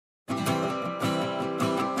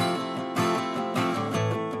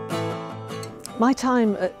My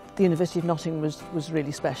time at the University of Nottingham was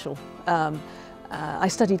really special. I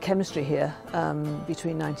studied chemistry here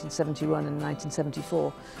between 1971 and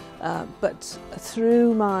 1974, but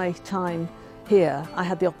through my time here I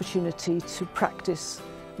had the opportunity to practice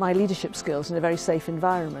my leadership skills in a very safe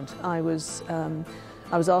environment. I was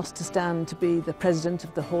asked to stand to be the president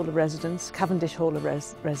of the Hall of Residence, Cavendish Hall of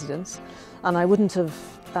Residence, and I wouldn't have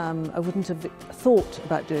thought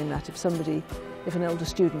about doing that if an older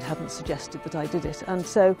student hadn't suggested that I did it. And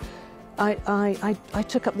so I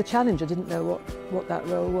took up the challenge. I didn't know what that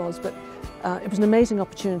role was, but it was an amazing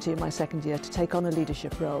opportunity in my second year to take on a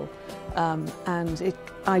leadership role, and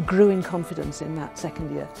I grew in confidence in that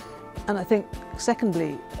second year. And I think,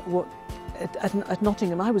 secondly, at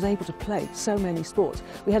Nottingham, I was able to play so many sports.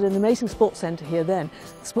 We had an amazing sports centre here then.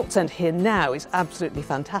 The sports centre here now is absolutely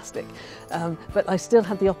fantastic. But I still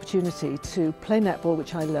had the opportunity to play netball,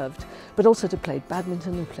 which I loved, but also to play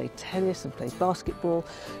badminton and play tennis and play basketball.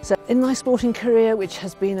 So in my sporting career, which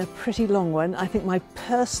has been a pretty long one, I think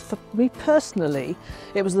for me personally,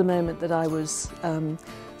 it was the moment that I was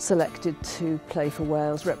selected to play for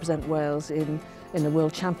Wales, represent Wales in the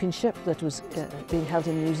World Championship that was being held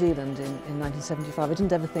in New Zealand in 1975. I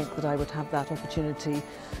didn't ever think that I would have that opportunity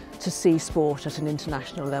to see sport at an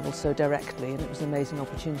international level so directly, and it was an amazing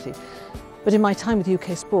opportunity. But in my time with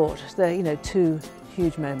UK Sport, there are two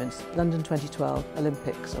huge moments: London 2012,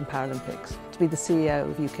 Olympics and Paralympics. To be the CEO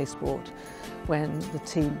of UK Sport when the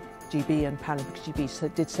team GB and Paralympic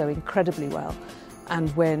GB did so incredibly well, and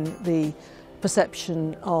when the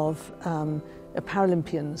perception of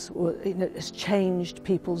Paralympians has changed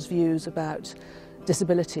people's views about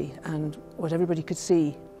disability, and what everybody could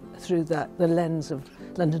see through the lens of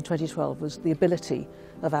London 2012 was the ability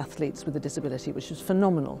of athletes with a disability, which was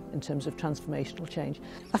phenomenal in terms of transformational change.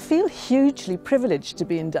 I feel hugely privileged to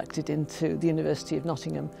be inducted into the University of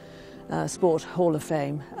Nottingham Sport Hall of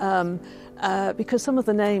Fame, because some of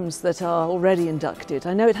the names that are already inducted,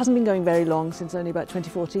 I know it hasn't been going very long, since only about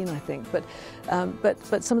 2014 I think, but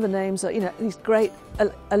some of the names are these great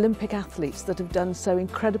Olympic athletes that have done so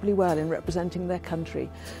incredibly well in representing their country,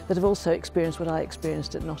 that have also experienced what I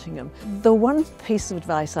experienced at Nottingham. The one piece of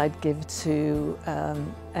advice I'd give to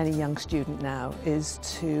any young student now is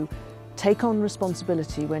to take on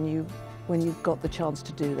responsibility when you've got the chance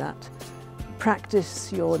to do that.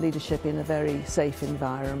 Practice your leadership in a very safe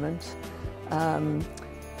environment.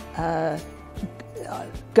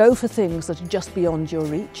 Go for things that are just beyond your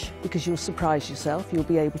reach, because you'll surprise yourself. You'll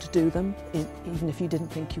be able to do them even if you didn't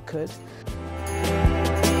think you could.